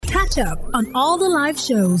Catch up on all the live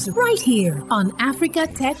shows right here on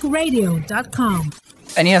africatechradio.com.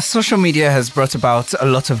 And yes, social media has brought about a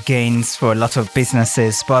lot of gains for a lot of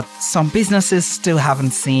businesses, but some businesses still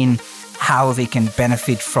haven't seen how they can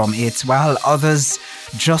benefit from it, while others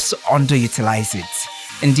just underutilize it.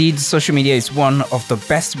 Indeed, social media is one of the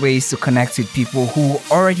best ways to connect with people who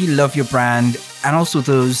already love your brand and also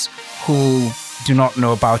those who do not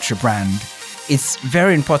know about your brand. It's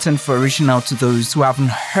very important for reaching out to those who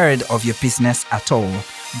haven't heard of your business at all.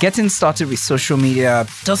 Getting started with social media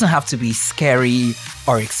doesn't have to be scary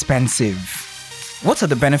or expensive. What are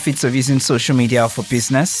the benefits of using social media for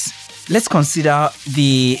business? Let's consider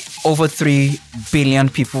the over 3 billion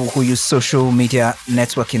people who use social media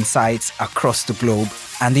networking sites across the globe.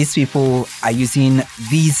 And these people are using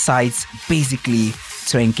these sites basically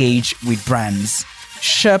to engage with brands.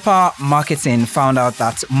 Sherpa Marketing found out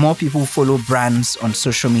that more people follow brands on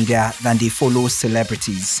social media than they follow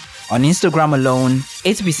celebrities. On Instagram alone,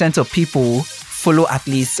 80% of people follow at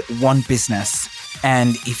least one business.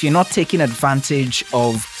 And if you're not taking advantage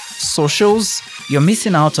of socials, you're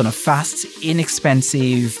missing out on a fast,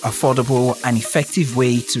 inexpensive, affordable, and effective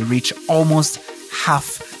way to reach almost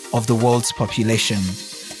half of the world's population.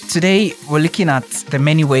 Today, we're looking at the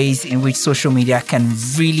many ways in which social media can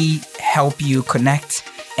really help you connect,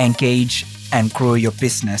 engage, and grow your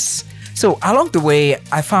business. So along the way,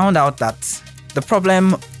 I found out that the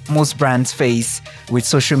problem most brands face with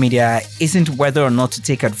social media isn't whether or not to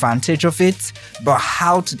take advantage of it, but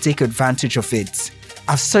how to take advantage of it.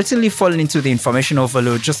 I've certainly fallen into the information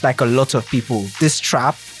overload just like a lot of people. This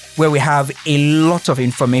trap where we have a lot of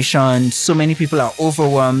information, so many people are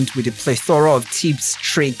overwhelmed with a plethora of tips,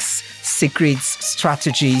 tricks, secrets,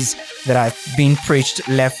 strategies that are being preached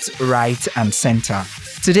left, right, and center.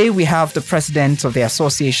 Today, we have the president of the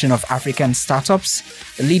Association of African Startups,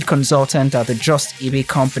 a lead consultant at the Just eBay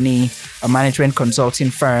Company, a management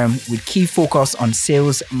consulting firm with key focus on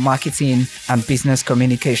sales, marketing, and business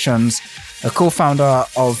communications, a co-founder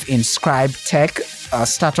of Inscribe Tech, a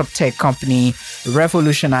startup tech company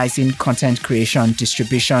revolutionizing content creation,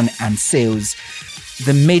 distribution, and sales.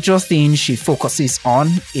 The major thing she focuses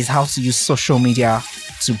on is how to use social media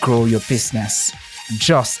to grow your business.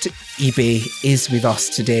 Just eBay is with us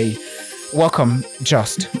today. Welcome,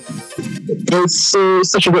 Just. It's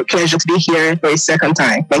such a great pleasure to be here for a second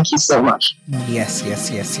time. Thank you so much. Yes.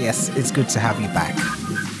 It's good to have you back.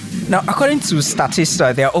 Now, according to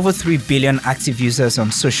Statista, there are over 3 billion active users on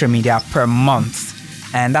social media per month.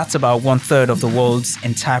 And that's about 1/3 of the world's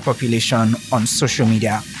entire population on social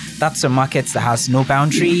media. That's a market that has no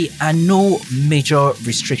boundary and no major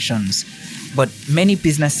restrictions. But many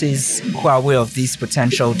businesses who are aware of this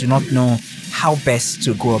potential do not know how best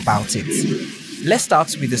to go about it. Let's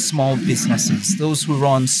start with the small businesses, those who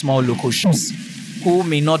run small local shops, who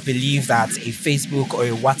may not believe that a Facebook or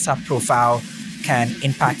a WhatsApp profile can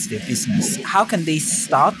impact their business. How can they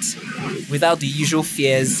start without the usual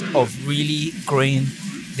fears of really growing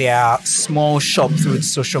their small shop through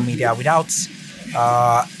social media without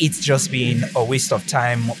it just being a waste of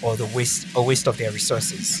time or a waste of their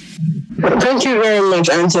resources? Thank you very much,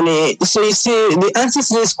 Anthony. So you see, the answer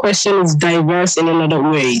to this question is diverse in a lot of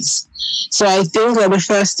ways. So I think that the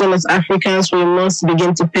first thing as Africans we must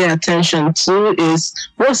begin to pay attention to is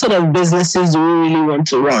what sort of businesses do we really want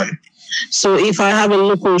to run? So if I have a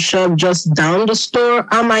local shop just down the store,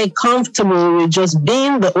 am I comfortable with just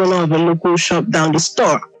being the owner of a local shop down the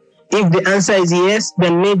store? If the answer is yes,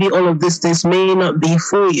 then maybe all of these things may not be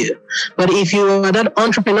for you. But if you are that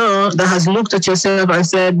entrepreneur that has looked at yourself and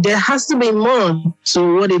said, there has to be more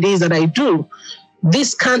to what it is that I do.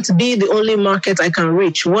 This can't be the only market I can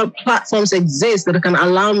reach. What platforms exist that can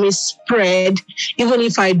allow me spread, even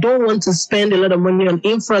if I don't want to spend a lot of money on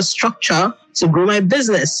infrastructure to grow my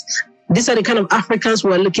business? These are the kind of Africans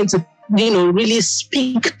who are looking to, really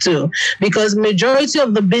speak to, because majority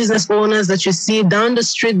of the business owners that you see down the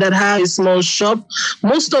street that have a small shop,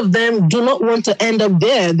 most of them do not want to end up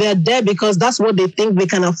there. They're there because that's what they think they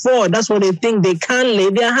can afford. That's what they think they can lay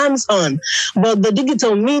their hands on. But the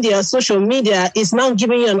digital media, social media is now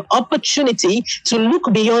giving you an opportunity to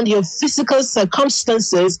look beyond your physical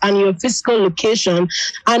circumstances and your physical location.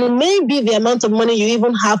 And it may be the amount of money you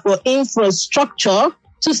even have for infrastructure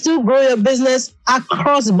to still grow your business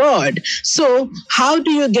across board. So how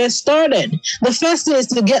do you get started? The first thing is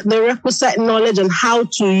to get the requisite knowledge on how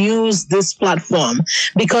to use this platform,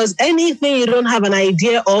 because anything you don't have an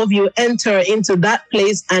idea of, you enter into that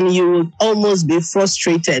place and you will almost be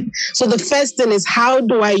frustrated. So the first thing is, how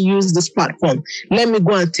do I use this platform? Let me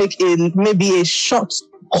go and take maybe a short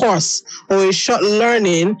course or a short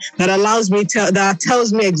learning that allows me that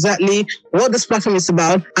tells me exactly what this platform is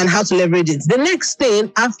about and how to leverage it. The next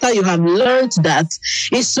thing after you have learned that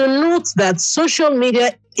is to note that social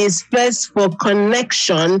media is first for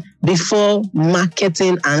connection before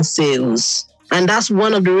marketing and sales. And that's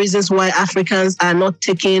one of the reasons why Africans are not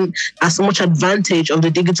taking as much advantage of the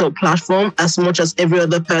digital platform as much as every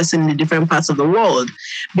other person in the different parts of the world.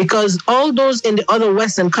 Because all those in the other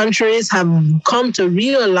Western countries have come to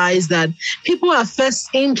realize that people are first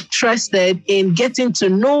interested in getting to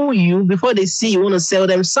know you before they see you want to sell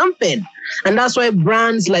them something. And that's why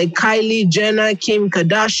brands like Kylie Jenner, Kim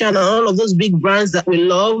Kardashian, and all of those big brands that we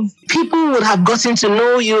love, people would have gotten to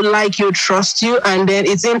know you, like you, trust you, and then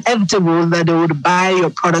it's inevitable that they would buy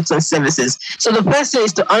your products and services. So the first thing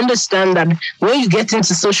is to understand that when you get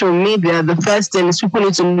into social media, the first thing is people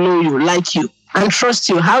need to know you, like you, and trust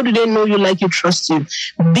you. How do they know you, like you, trust you?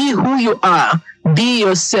 Be who you are. Be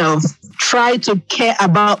yourself. Try to care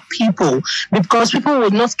about people, because people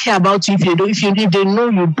will not care about you if they know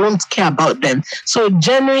you don't care about them. So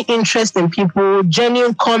genuine interest in people,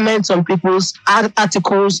 genuine comments on people's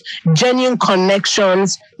articles, genuine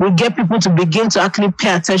connections will get people to begin to actually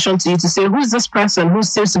pay attention to you, to say, who's this person who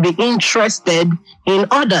seems to be interested in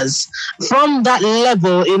others? From that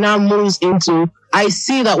level, it now moves into, I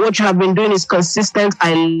see that what you have been doing is consistent.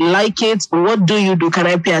 I like it. What do you do? Can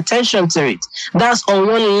I pay attention to it? That's on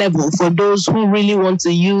one level for those who really want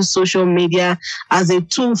to use social media as a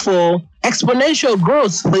tool for exponential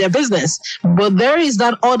growth for their business. But there is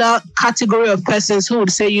that other category of persons who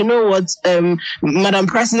would say, you know what, Madam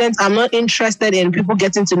President, I'm not interested in people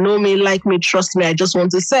getting to know me, like me, trust me. I just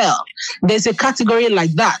want to sell. There's a category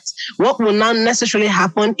like that. What will not necessarily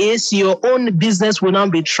happen is your own business will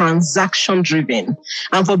not be transaction driven.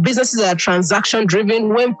 And for businesses that are transaction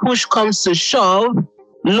driven, when push comes to shove,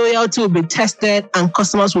 loyalty will be tested and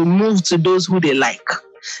customers will move to those who they like.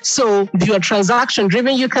 So if you're transaction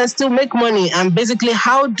driven, you can still make money. And basically,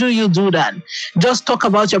 how do you do that? Just talk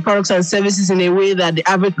about your products and services in a way that the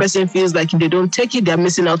average person feels like if they don't take it, they're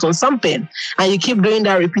missing out on something. And you keep doing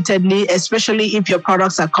that repeatedly, especially if your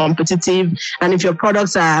products are competitive and if your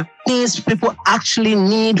products are things people actually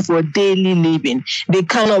need for daily living. They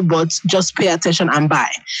cannot but just pay attention and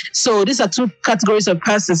buy. So these are two categories of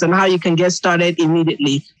persons and how you can get started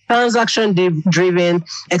immediately. Transaction driven,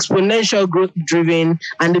 exponential growth driven,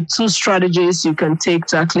 and the two strategies you can take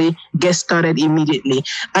to actually get started immediately.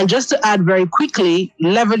 And just to add very quickly,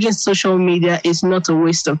 leveraging social media is not a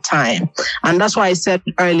waste of time. And that's why I said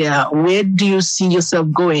earlier, where do you see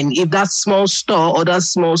yourself going? If that small store or that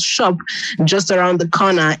small shop just around the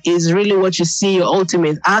corner is really what you see your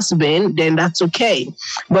ultimate has been, then that's okay.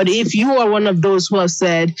 But if you are one of those who have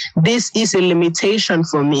said, this is a limitation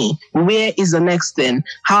for me, where is the next thing?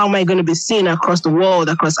 How am I going to be seen across the world,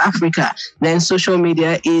 across Africa? Then social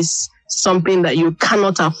media is something that you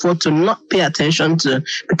cannot afford to not pay attention to,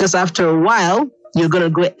 because after a while, you're going to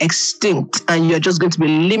go extinct and you're just going to be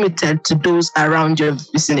limited to those around your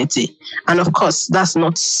vicinity. And of course, that's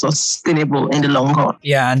not sustainable in the long run.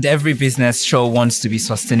 Yeah, and every business sure wants to be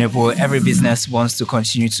sustainable. Every business wants to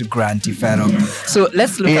continue to grow and develop. So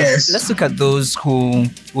let's look at those who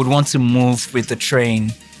would want to move with the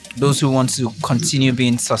train, those who want to continue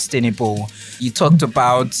being sustainable. You talked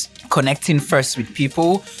about connecting first with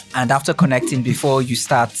people, and after connecting, before you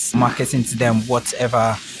start marketing to them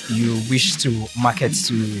whatever you wish to market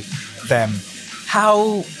to them.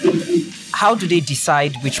 How do they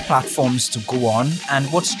decide which platforms to go on, and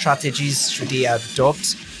what strategies should they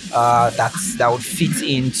adopt that would fit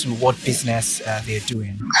into what business they're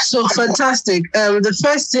doing? So fantastic. The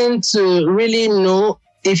first thing to really know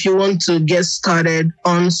if you want to get started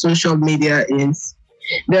on social media is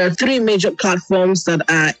there are three major platforms that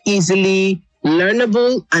are easily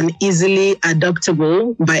learnable and easily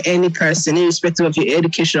adaptable by any person, irrespective of your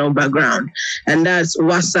educational background. And that's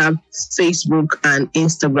WhatsApp, Facebook, and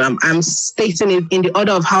Instagram. I'm stating it in the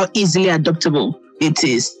order of how easily adaptable it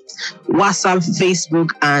is. WhatsApp,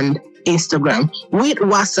 Facebook, and Instagram. With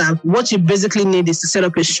WhatsApp, what you basically need is to set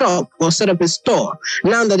up a shop or set up a store.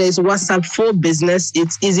 Now that there's WhatsApp for business,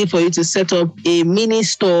 it's easy for you to set up a mini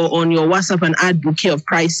store on your WhatsApp and add bouquet of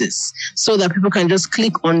prices so that people can just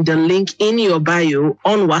click on the link in your bio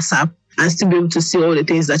on WhatsApp and still be able to see all the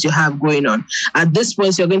things that you have going on. At this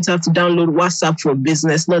point, you're going to have to download WhatsApp for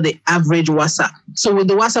Business, not the average WhatsApp. So with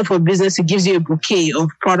the WhatsApp for Business, it gives you a bouquet of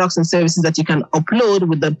products and services that you can upload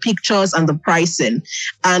with the pictures and the pricing.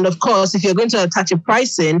 And of course, if you're going to attach a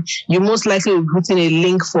pricing, you most likely will put in a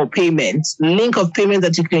link for payment. Link of payment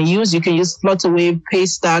that you can use Flutterwave,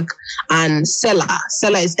 Paystack, and Selar.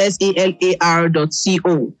 Selar is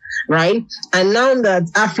SELAR.co. right? And now that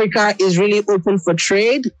Africa is really open for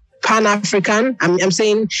trade, Pan-African, I'm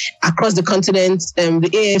saying across the continent, the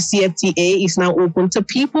AFCFTA is now open to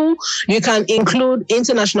people. You can include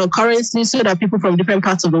international currency so that people from different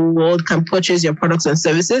parts of the world can purchase your products and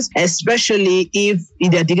services, especially if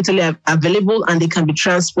they're digitally available and they can be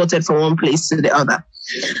transported from one place to the other.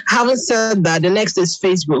 Having said that, the next is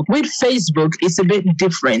Facebook. With Facebook, it's a bit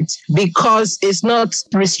different because it's not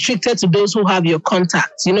restricted to those who have your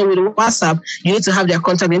contacts. With WhatsApp, you need to have their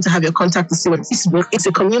contact, you need to have your contact to see what Facebook. It's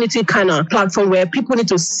a community kind of platform where people need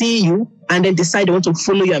to see you and then decide they want to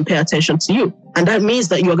follow you and pay attention to you. And that means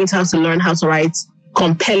that you're going to have to learn how to write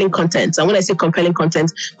compelling content. And when I say compelling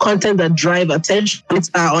content that drive attention, it's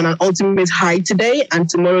on an ultimate high today, and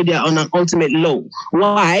tomorrow they are on an ultimate low.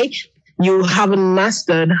 Why? You haven't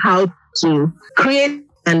mastered how to create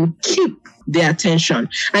and keep their attention.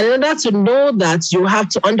 And in order to know that, you have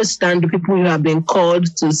to understand the people you have been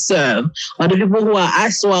called to serve, or the people who are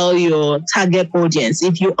as well your target audience.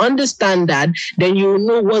 If you understand that, then you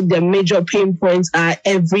know what their major pain points are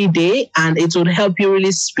every day, and it will help you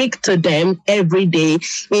really speak to them every day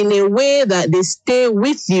in a way that they stay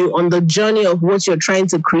with you on the journey of what you're trying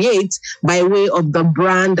to create by way of the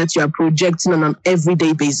brand that you are projecting on an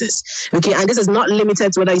everyday basis. Okay, and this is not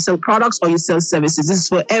limited to whether you sell products or you sell services. This is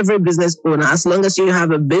for every business owner. As long as you have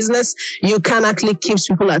a business, you can actually keep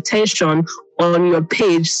people's attention on your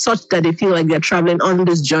page such that they feel like they're traveling on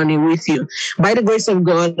this journey with you. By the grace of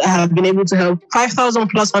God, I have been able to help 5,000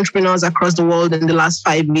 plus entrepreneurs across the world in the last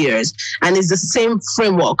 5 years. And it's the same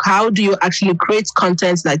framework. How do you actually create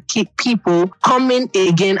content that keep people coming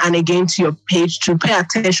again and again to your page to pay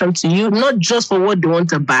attention to you, not just for what they want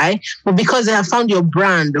to buy, but because they have found your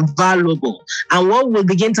brand valuable. And what will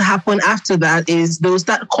begin to happen after that is they'll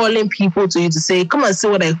start calling people to you to say, come and see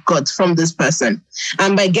what I got from this person.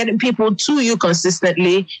 And by getting people to you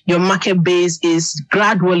consistently, your market base is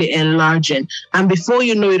gradually enlarging. And before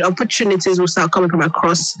you know it, opportunities will start coming from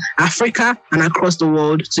across Africa and across the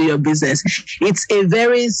world to your business. It's a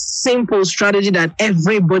very simple strategy that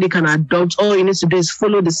everybody can adopt. All you need to do is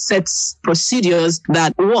follow the set procedures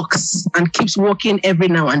that works and keeps working every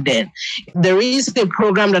now and then. There is a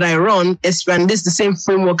program that I run, and this is the same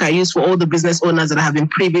framework I use for all the business owners that I have been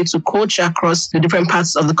privy to coach across the different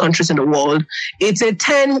parts of the countries in the world. It's a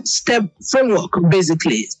 10-step framework,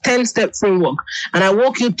 basically, 10-step framework. And I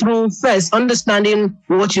walk you through first understanding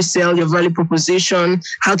what you sell, your value proposition,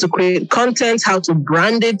 how to create content, how to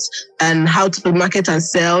brand it, and how to market and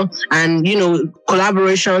sell, and,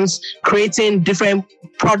 collaborations, creating different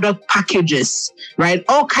product packages, right?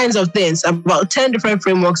 All kinds of things, about 10 different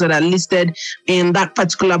frameworks that are listed in that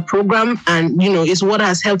particular program. And, it's what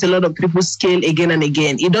has helped a lot of people scale again and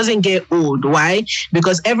again. It doesn't get old. Why?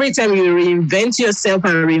 Because every time you reinvent yourself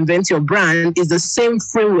and reinvent your brand, is the same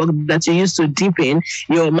framework that you use to deepen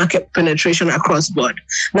your market penetration across board.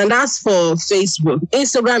 Now that's for Facebook.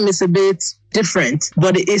 Instagram is a bit different,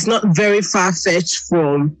 but it's not very far-fetched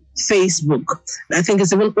from Facebook. I think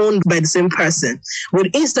it's even owned by the same person.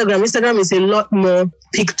 With Instagram is a lot more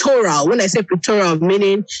pictorial. When I say pictorial,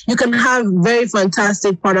 meaning you can have very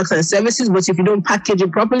fantastic products and services, but if you don't package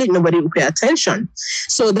it properly, nobody will pay attention.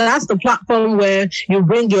 So that's the platform where you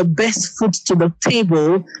bring your best foot to the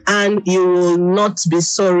table and you will not be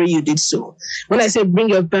sorry you did so. When I say bring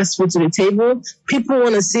your best foot to the table, people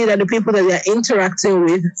want to see that the people that they're interacting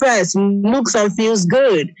with first looks and feels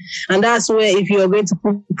good. And that's where if you're going to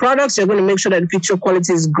put products, you're going to make sure that the picture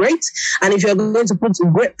quality is great. And if you're going to put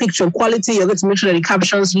great picture quality, you're going to make sure that the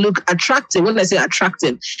captions look attractive. When I say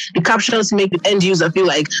attractive, the captions make the end user feel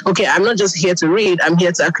like, okay, I'm not just here to read, I'm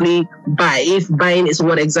here to actually buy, if buying is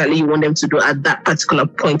what exactly you want them to do at that particular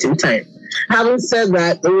point in time. Having said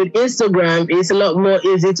that, with Instagram, it's a lot more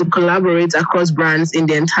easy to collaborate across brands in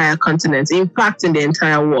the entire continent, in fact, in the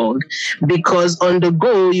entire world, because on the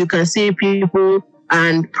go, you can see people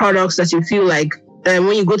and products that you feel like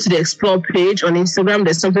when you go to the Explore page on Instagram,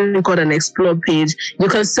 there's something called an Explore page. You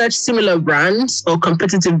can search similar brands or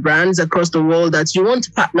competitive brands across the world that you want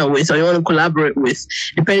to partner with or you want to collaborate with,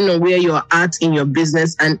 depending on where you're at in your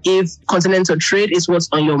business and if continental trade is what's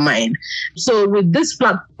on your mind. So with these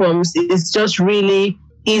platforms, it's just really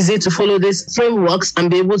easy to follow these frameworks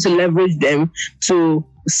and be able to leverage them to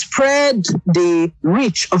spread the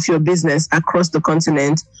reach of your business across the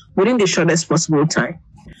continent within the shortest possible time.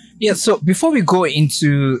 Yeah, so before we go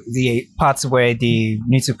into the parts where they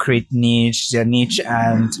need to create their niche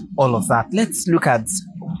and all of that, let's look at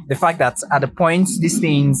the fact that at the point these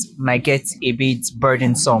things might get a bit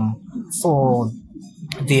burdensome for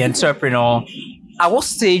the entrepreneur. At what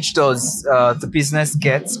stage does the business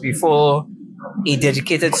get before a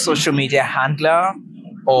dedicated social media handler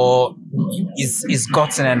or is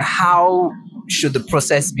gotten, and how should the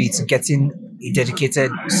process be to getting a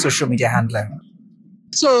dedicated social media handler?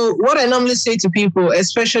 So what I normally say to people,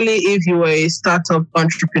 especially if you are a startup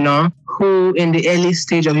entrepreneur who in the early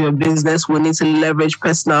stage of your business will need to leverage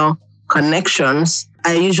personal connections,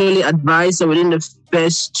 I usually advise that within the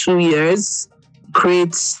first 2 years,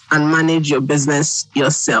 create and manage your business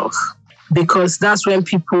yourself, because that's when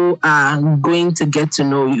people are going to get to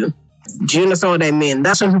know you. Do you understand what I mean?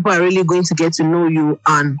 That's when people are really going to get to know you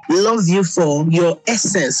and love you for your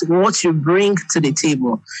essence, what you bring to the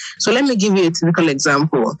table. So let me give you a typical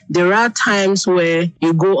example. There are times where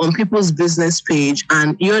you go on people's business page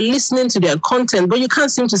and you're listening to their content, but you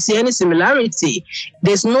can't seem to see any similarity.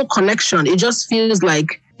 There's no connection. It just feels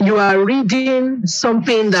like you are reading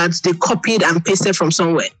something that they copied and pasted from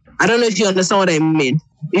somewhere. I don't know if you understand what I mean.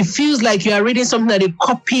 It feels like you are reading something that they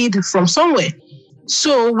copied from somewhere.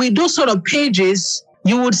 So with those sort of pages,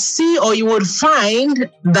 you would see or you would find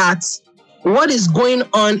that what is going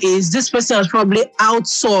on is this person has probably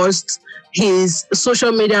outsourced his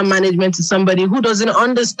social media management to somebody who doesn't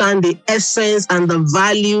understand the essence and the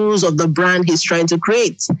values of the brand he's trying to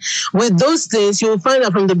create. With those things, you'll find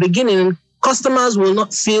that from the beginning, customers will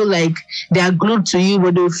not feel like they are glued to you,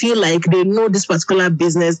 but they'll feel like they know this particular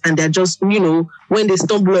business and they're just, when they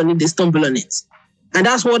stumble on it, they stumble on it. And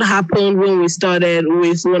that's what happened when we started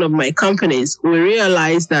with one of my companies. We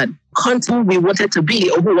realized that content we wanted to be,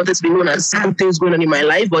 or who wanted to be known as something's going on in my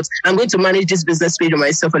life, but I'm going to manage this business page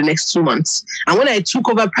myself for the next 2 months. And when I took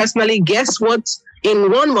over personally, guess what? In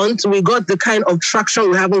 1 month, we got the kind of traction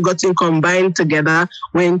we haven't gotten combined together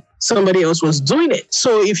when somebody else was doing it.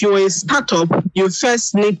 So if you're a startup, you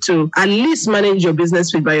first need to at least manage your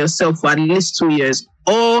business page by yourself for at least 2 years.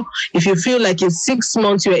 Or if you feel like in 6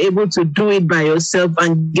 months you're able to do it by yourself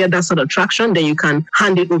and get that sort of traction, then you can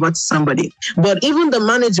hand it over to somebody. But even the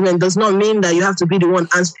management does not mean that you have to be the one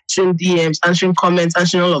answering DMs, answering comments,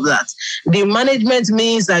 answering all of that. The management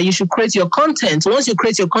means that you should create your content. Once you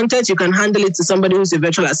create your content, you can handle it to somebody who's a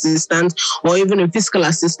virtual assistant or even a physical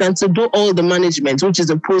assistant to do all the management, which is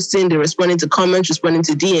the posting, the responding to comments, responding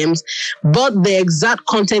to DMs. But the exact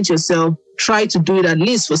content yourself, try to do it at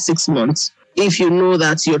least for 6 months. If you know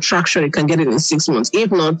that your traction, you can get it in 6 months.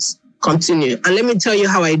 If not, continue. And let me tell you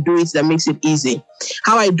how I do it that makes it easy.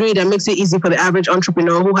 How I do it that makes it easy for the average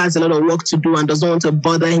entrepreneur who has a lot of work to do and doesn't want to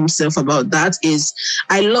bother himself about that is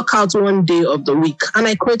I lock out 1 day of the week and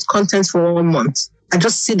I create content for 1 month. I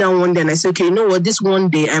just sit down one day and I say, okay, you know what? This 1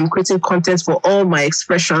 day I'm creating content for all my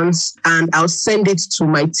expressions and I'll send it to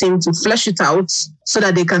my team to flesh it out so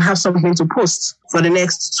that they can have something to post for the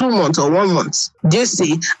next 2 months or 1 month. Do you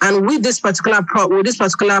see? And with this particular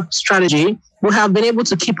strategy, we have been able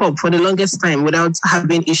to keep up for the longest time without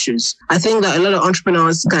having issues. I think that a lot of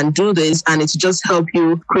entrepreneurs can do this and it's just help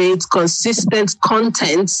you create consistent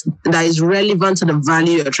content that is relevant to the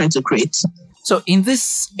value you're trying to create. So in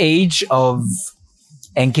this age of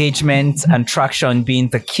engagement and traction being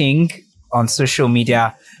the king on social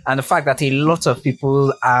media, and the fact that a lot of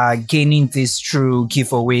people are gaining this through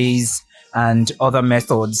giveaways and other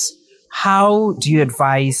methods, how do you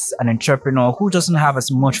advise an entrepreneur who doesn't have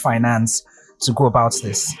as much finance to go about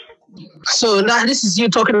this? So now this is you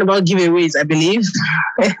talking about giveaways, I believe.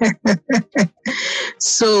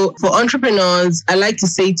 So for entrepreneurs, I like to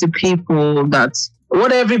say to people that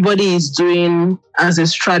what everybody is doing as a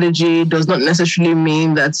strategy does not necessarily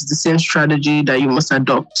mean that it's the same strategy that you must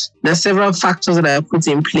adopt. There are several factors that are put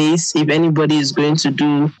in place if anybody is going to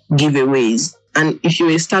do giveaways. And if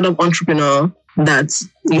you're a startup entrepreneur that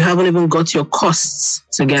you haven't even got your costs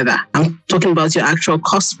together, I'm talking about your actual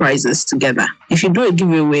cost prices together. If you do a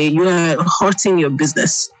giveaway, you are hurting your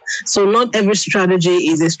business. So not every strategy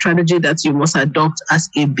is a strategy that you must adopt as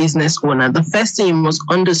a business owner. The first thing you must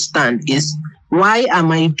understand is, why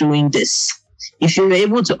am I doing this? If you're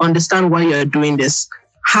able to understand why you're doing this,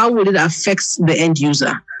 how will it affect the end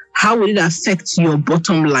user? How will it affect your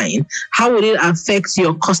bottom line? How will it affect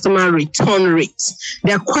your customer return rates?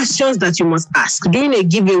 There are questions that you must ask. During a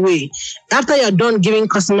giveaway, after you're done giving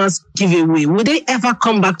customers giveaway, will they ever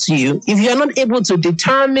come back to you? If you're not able to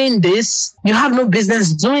determine this, you have no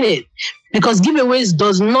business doing it. Because giveaways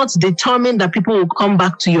does not determine that people will come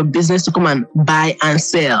back to your business to come and buy and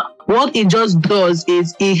sell. What it just does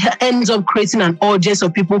is it ends up creating an audience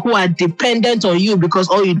of people who are dependent on you because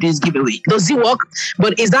all you do is give away. Does it work?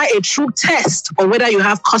 But is that a true test of whether you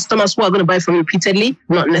have customers who are going to buy from you repeatedly?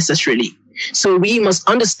 Not necessarily. So we must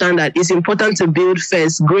understand that it's important to build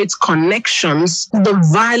first great connections, the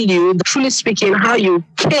value, truly speaking, how you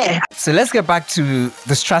care. So let's get back to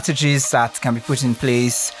the strategies that can be put in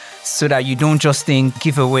place so that you don't just think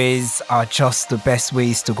giveaways are just the best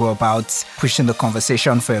ways to go about pushing the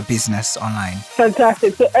conversation for your business online.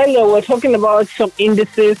 Fantastic. So earlier we're talking about some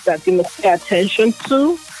indices that you must pay attention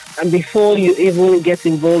to and before you even get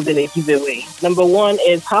involved in a giveaway. Number one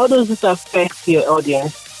is, how does this affect your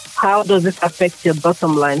audience? How does it affect your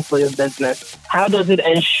bottom line for your business? How does it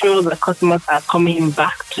ensure that customers are coming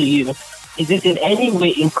back to you? Is it in any way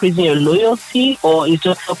increasing your loyalty, or is it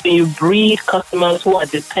just helping you breed customers who are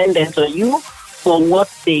dependent on you for what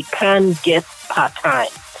they can get part time?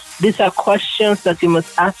 These are questions that you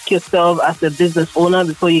must ask yourself as a business owner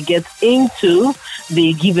before you get into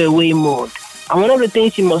the giveaway mode. And one of the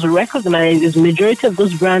things you must recognize is majority of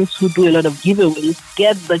those brands who do a lot of giveaways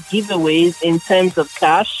get the giveaways in terms of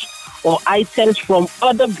cash or items from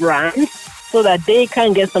other brands so that they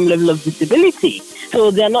can get some level of visibility.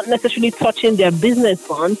 So they're not necessarily touching their business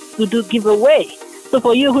funds to do giveaway. So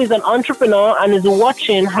for you who is an entrepreneur and is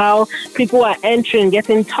watching how people are entering,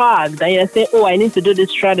 getting tagged, and you're saying, oh, I need to do this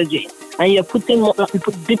strategy, and you're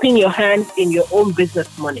dipping your hand in your own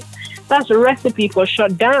business money, that's a recipe for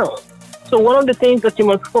shutdown. So one of the things that you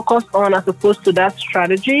must focus on as opposed to that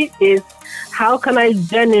strategy is, how can I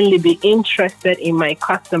genuinely be interested in my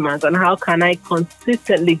customers and how can I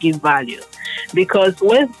consistently give value? Because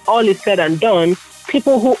when all is said and done,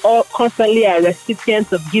 people who are constantly are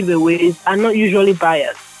recipients of giveaways are not usually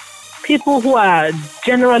buyers. People who are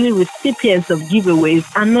generally recipients of giveaways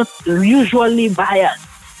are not usually buyers.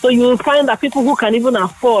 So you will find that people who can even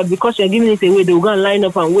afford, because you're giving it away, they will go and line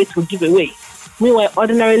up and wait for giveaway. Meanwhile,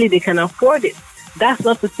 ordinarily, they can afford it. That's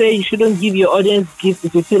not to say you shouldn't give your audience gifts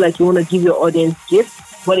if you feel like you want to give your audience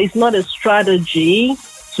gifts, but it's not a strategy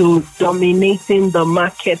to dominating the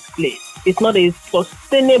marketplace. It's not a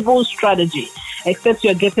sustainable strategy, except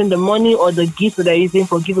you're getting the money or the gifts that they're using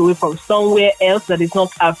for giveaway from somewhere else that is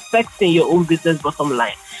not affecting your own business bottom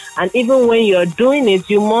line. And even when you're doing it,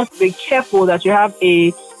 you must be careful that you have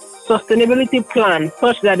a sustainability plan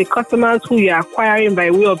such that the customers who you're acquiring by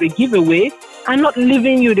way of a giveaway are not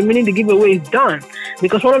leaving you the minute the giveaway is done.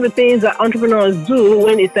 Because one of the things that entrepreneurs do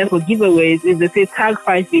when it's time for giveaways is they say tag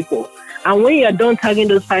 5 people. And when you're done tagging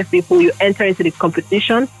those 5 people, you enter into the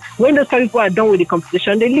competition. When those 5 people are done with the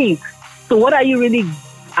competition, they leave. So what are you really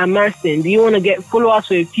amassing? Do you want to get followers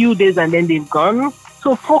for a few days and then they've gone?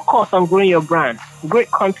 So focus on growing your brand. Great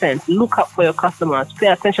content. Look up for your customers. Pay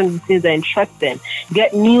attention to the things that interest them.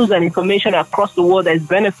 Get news and information across the world that is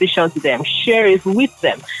beneficial to them. Share it with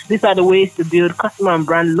them. These are the ways to build customer and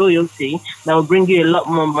brand loyalty that will bring you a lot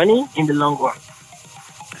more money in the long run.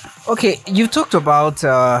 Okay, you talked about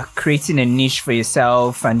creating a niche for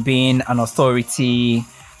yourself and being an authority,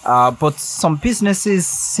 but some businesses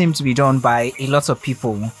seem to be done by a lot of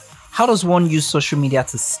people. How does one use social media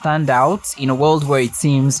to stand out in a world where it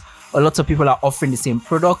seems a lot of people are offering the same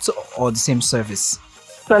product or the same service?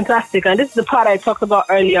 Fantastic. And this is the part I talked about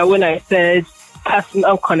earlier when I said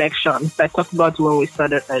personal connections. I talked about when we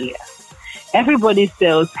started earlier. Everybody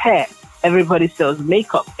sells hair. Everybody sells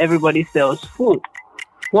makeup. Everybody sells food.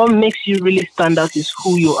 What makes you really stand out is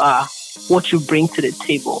who you are, what you bring to the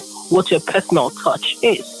table, what your personal touch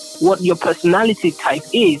is, what your personality type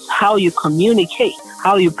is, how you communicate,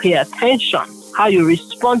 how you pay attention, how you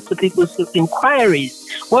respond to people's inquiries.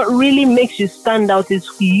 What really makes you stand out is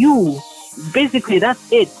you. Basically,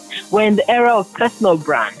 that's it. We're in the era of personal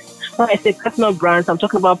brands. When I say personal brands, I'm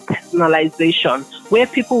talking about personalization, where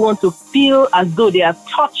people want to feel as though they are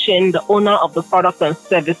touching the owner of the product and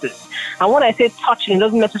services. And when I say touching, it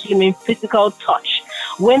doesn't necessarily mean physical touch.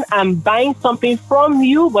 When I'm buying something from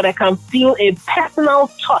you, but I can feel a personal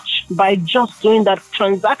touch by just doing that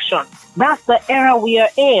transaction. That's the era we are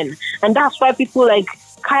in. And that's why people like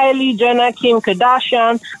Kylie Jenner, Kim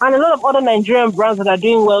Kardashian, and a lot of other Nigerian brands that are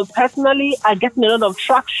doing well personally are getting a lot of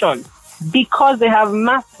traction because they have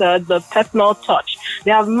mastered the personal touch.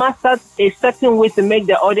 They have mastered a certain way to make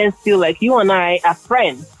their audience feel like you and I are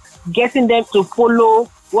friends, getting them to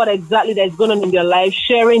follow what exactly that's going on in their life,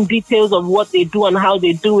 sharing details of what they do and how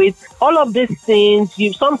they do it. All of these things,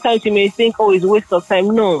 sometimes you may think, oh, it's a waste of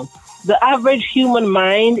time. No. The average human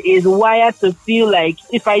mind is wired to feel like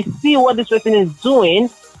if I see what this person is doing,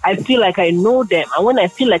 I feel like I know them. And when I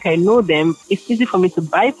feel like I know them, it's easy for me to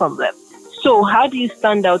buy from them. So how do you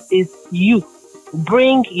stand out is you.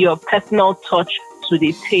 Bring your personal touch to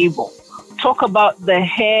the table. Talk about the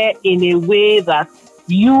hair in a way that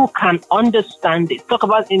you can understand it. Talk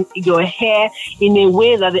about your hair in a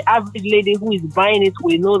way that the average lady who is buying it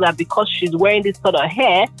will know that because she's wearing this sort of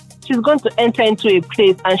hair, she's going to enter into a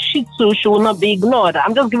place and she too, she will not be ignored.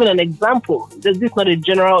 I'm just giving an example. This is not a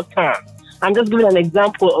general term. I'm just giving an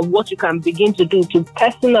example of what you can begin to do to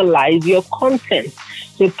personalize your content,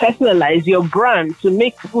 to personalize your brand, to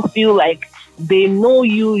make people feel like they know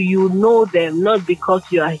you, you know them, not because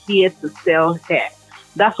you are here to sell hair.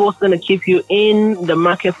 That's what's going to keep you in the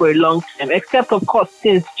market for a long time, except, of course,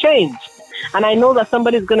 things change. And I know that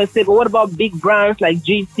somebody's going to say, but what about big brands like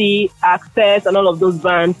GT, Access, and all of those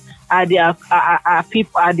brands? Are their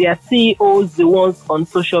CEOs the ones on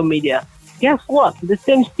social media? Guess what? The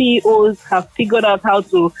same CEOs have figured out how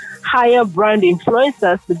to hire brand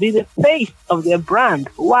influencers to be the face of their brand.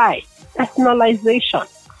 Why? Personalization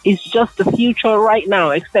is just the future right now,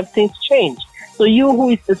 except things change. So you who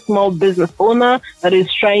is a small business owner that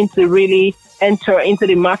is trying to really enter into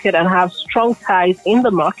the market and have strong ties in the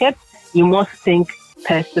market, you must think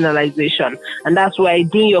personalization. And that's why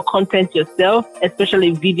doing your content yourself, especially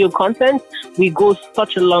video content, will go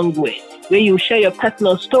such a long way. Where you share your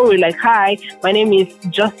personal story like, hi, my name is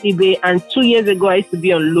Just Ibe, and 2 years ago I used to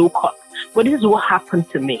be on low cut. But this is what happened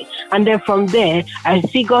to me. And then from there, I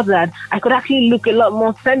figured that I could actually look a lot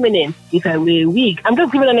more feminine if I wear a wig. I'm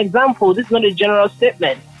just giving an example. This is not a general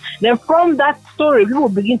statement. Then from that story, people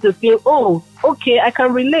begin to feel, oh, okay, I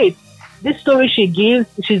can relate. This story she's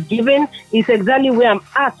giving is exactly where I'm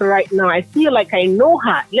at right now. I feel like I know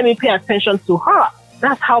her. Let me pay attention to her.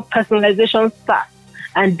 That's how personalization starts.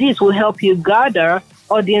 And this will help you gather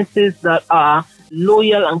audiences that are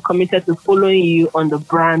loyal and committed to following you on the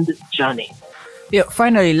brand journey. Yeah,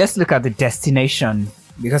 finally, let's look at the destination.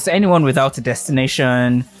 Because anyone without a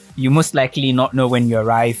destination, you most likely not know when you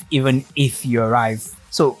arrive, even if you arrive.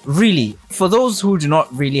 So really, for those who do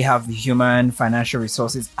not really have the human financial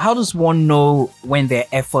resources, how does one know when their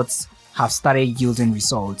efforts have started yielding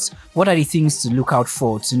results? What are the things to look out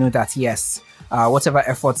for to know that, yes, whatever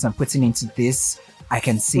efforts I'm putting into this, I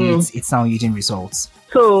can see it's now yielding results?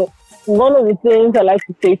 So one of the things I like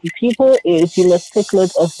to say to people is you must take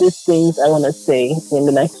note of these things I want to say in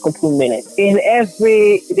the next couple of minutes.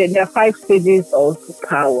 There are 5 stages of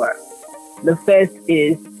power. The first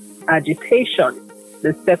is agitation.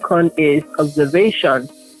 The second is observation.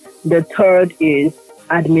 The third is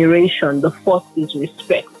admiration. The fourth is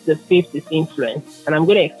respect. The fifth is influence. And I'm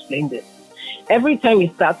going to explain this. Every time we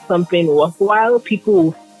start something worthwhile,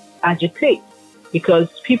 people agitate because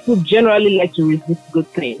people generally like to resist good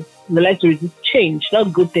things. They like to resist change,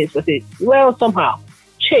 not good things, but somehow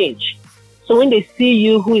change. So when they see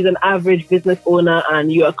you, who is an average business owner, and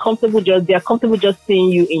they are comfortable just seeing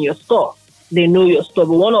you in your store. They know your store,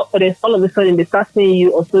 but all of a sudden they start seeing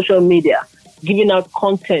you on social media, giving out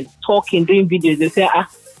content, talking, doing videos. They say,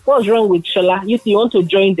 what's wrong with Shola? You want to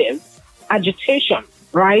join them? Agitation,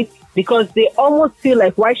 right? Because they almost feel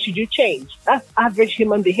like, why should you change? That's average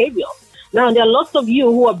human behavior. Now, there are lots of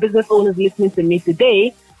you who are business owners listening to me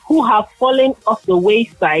today who have fallen off the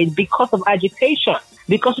wayside because of agitation.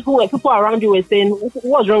 Because people around you were saying,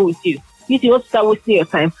 what's wrong with you? You want to start wasting your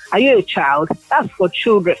time. Are you a child? That's for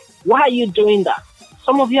children. Why are you doing that?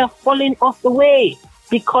 Some of you are falling off the way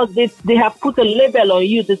because they have put a label on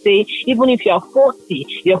you to say, even if you're 40,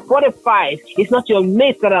 you're 45, it's not your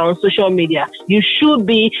mates that are on social media. You should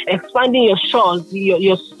be expanding your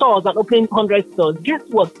stores and opening 100 stores. Guess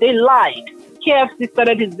what? They lied. KFC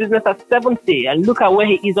started his business at 70 and look at where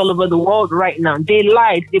he is all over the world right now. They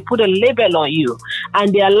lied. They put a label on you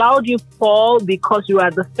and they allowed you fall because you are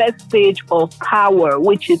at the first stage of power,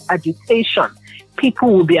 which is agitation.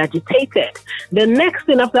 People will be agitated. The next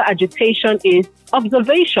thing after agitation is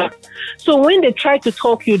observation. So when they try to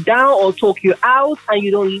talk you down or talk you out and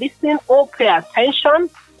you don't listen or pay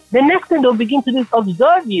attention, the next thing they'll begin to do is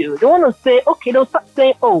observe you. They want to say, okay, they'll start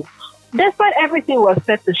saying, oh, despite everything was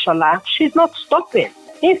said to Shola, she's not stopping.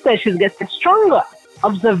 Instead, she's getting stronger.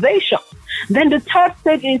 Observation. Then the third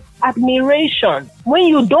stage is admiration. When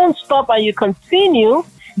you don't stop and you continue,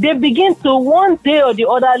 they begin to one day or the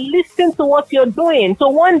other listen to what you're doing. So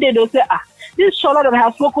one day they'll say, this Shola that I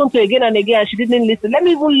have spoken to again and again, she didn't listen. Let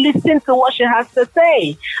me even listen to what she has to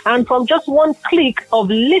say. And from just one click of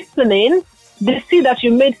listening, they see that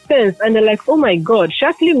you made sense. And they're like, oh my God, she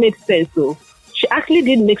actually made sense. So she actually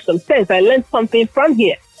did make some sense. I learned something from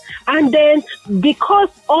here. And then because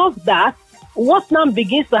of that, what now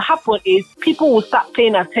begins to happen is people will start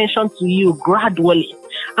paying attention to you gradually.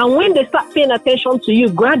 And when they start paying attention to you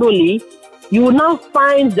gradually, you will now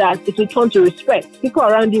find that it will turn to respect. People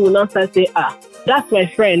around you will now start saying, that's my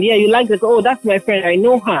friend. Yeah, you like that. Oh, that's my friend. I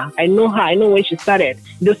know her. I know where she started.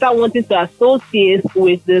 They'll start wanting to associate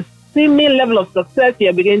with the similar level of success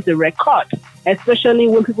you're beginning to record, especially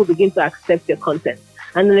when people begin to accept your content.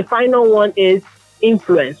 And then the final one is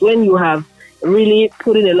influence, when you have really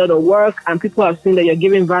put in a lot of work and people have seen that you're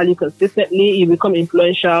giving value consistently, you become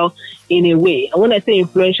influential in a way. And when I say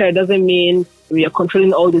influential, it doesn't mean you're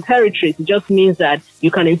controlling all the territories. It just means that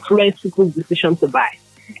you can influence people's decisions to buy.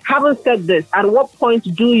 Having said this, at what point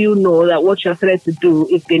do you know that what you're started to do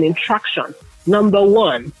is gaining traction? Number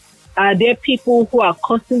one, are there people who are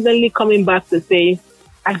constantly coming back to say,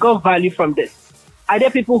 I got value from this? Are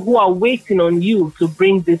there people who are waiting on you to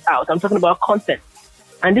bring this out? I'm talking about content.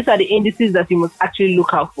 And these are the indices that you must actually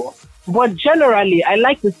look out for. But generally, I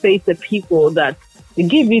like to say to people that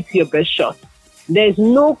give it your best shot. There's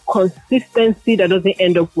no consistency that doesn't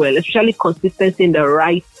end up well, especially consistency in the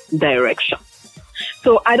right direction.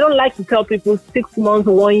 So I don't like to tell people 6 months,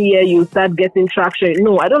 1 year, you start getting traction.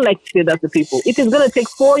 No, I don't like to say that to people. If it's going to take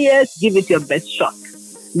 4 years, give it your best shot,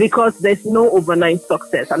 because there's no overnight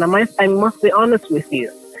success. And I must be honest with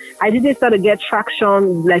you. I didn't start to get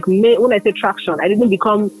traction, when I say traction, I didn't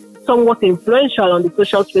become somewhat influential on the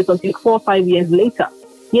social space until 4 or 5 years later.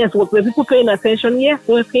 Yes, were people paying attention? Yes,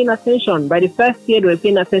 they were paying attention. By the first year, they were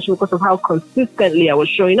paying attention because of how consistently I was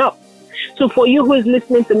showing up. So for you who is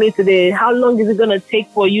listening to me today, how long is it going to take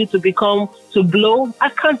for you to blow? I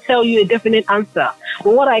can't tell you a definite answer.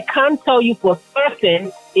 But what I can tell you for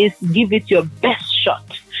certain is give it your best shot.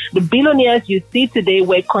 The billionaires you see today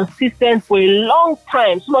were consistent for a long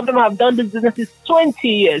time. Some of them have done this businesses 20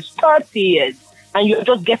 years, 30 years. And you're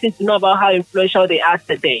just getting to know about how influential they are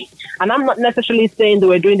today. And I'm not necessarily saying they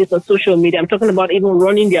were doing this on social media. I'm talking about even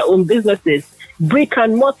running their own businesses, brick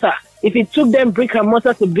and mortar. If it took them brick and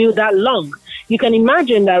mortar to build that long, you can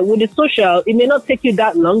imagine that with the social, it may not take you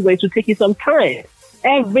that long, but it will take you some time.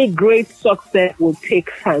 Every great success will take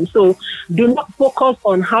time. So do not focus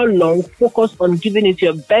on how long, focus on giving it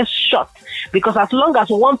your best shot. Because as long as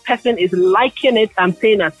one person is liking it and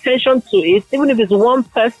paying attention to it, even if it's one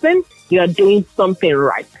person, you are doing something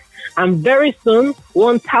right. And very soon,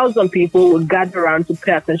 1,000 people will gather around to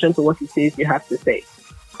pay attention to what it is you have to say.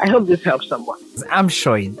 I hope this helps someone. I'm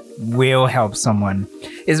sure it will help someone.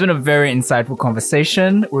 It's been a very insightful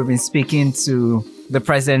conversation. We've been speaking to the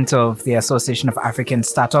president of the Association of African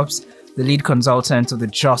Startups, the lead consultant of the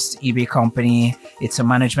Just eBay company. It's a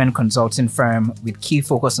management consulting firm with key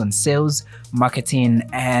focus on sales, marketing,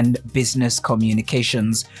 and business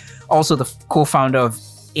communications. Also the co-founder of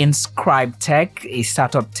Inscribe Tech, a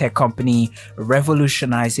startup tech company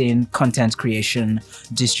revolutionizing content creation,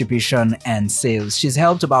 distribution, and sales. She's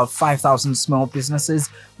helped about 5,000 small businesses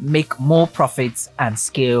make more profits and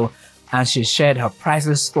scale, and she shared her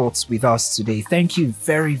priceless thoughts with us today. Thank you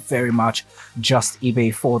very, very much, Just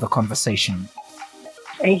eBay, for the conversation.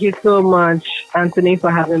 Thank you so much, Anthony, for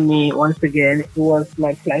having me once again. It was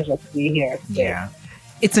my pleasure to be here today. Yeah.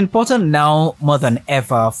 It's important now more than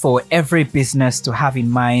ever for every business to have in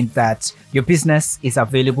mind that your business is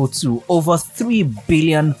available to over 3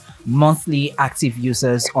 billion monthly active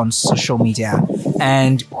users on social media.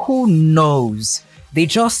 And who knows, they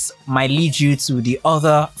just might lead you to the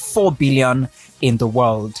other 4 billion in the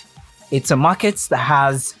world. It's a market that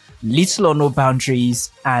has little or no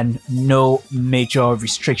boundaries and no major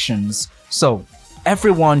restrictions. So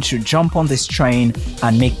everyone should jump on this train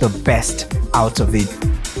and make the best out of it.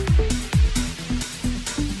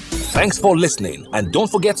 Thanks for listening, and don't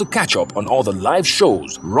forget to catch up on all the live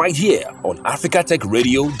shows right here on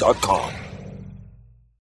africatechradio.com.